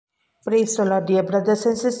Praise the Lord, dear brothers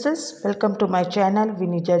and sisters. Welcome to my channel,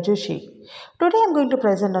 Vinija Joshi. Today I am going to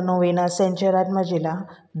present a novena Saint Gerard of Majella,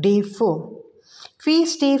 Day 4.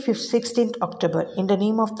 Feast Day 16th October. In the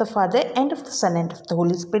name of the Father, and of the Son, and of the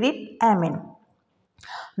Holy Spirit. Amen.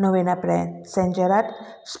 Novena prayer. Saint Gerard,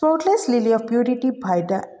 spotless lily of purity by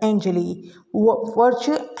the angeli,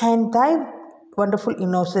 virtue and thy wonderful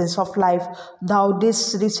innocence of life, thou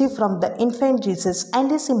didst receive from the infant Jesus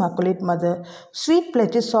and his immaculate mother, sweet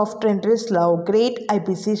pledges of tenderest love, great I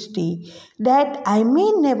beseech thee, that I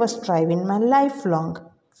may never strive in my life long,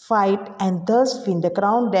 fight and thus win the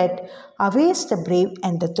crown that awaits the brave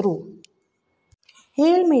and the true.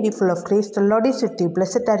 Hail Mary, full of grace, the Lord is with thee.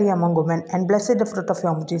 Blessed are you among women, and blessed the fruit of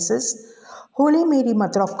your womb, Jesus. Holy Mary,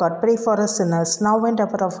 Mother of God, pray for us sinners, now and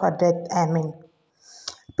hour of our death. Amen.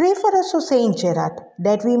 Pray for us, O Saint Gerard,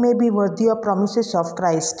 that we may be worthy of promises of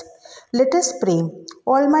Christ. Let us pray.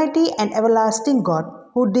 Almighty and everlasting God,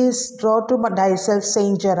 who didst draw to thyself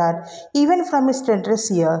Saint Gerard, even from his tenderest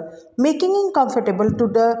year, making him comfortable to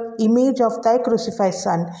the image of thy crucified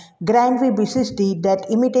Son, grant, we beseech thee, that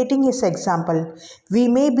imitating his example, we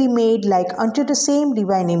may be made like unto the same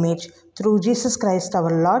divine image, through Jesus Christ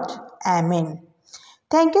our Lord. Amen.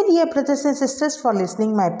 Thank you, dear brothers and sisters, for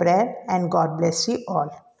listening my prayer, and God bless you all.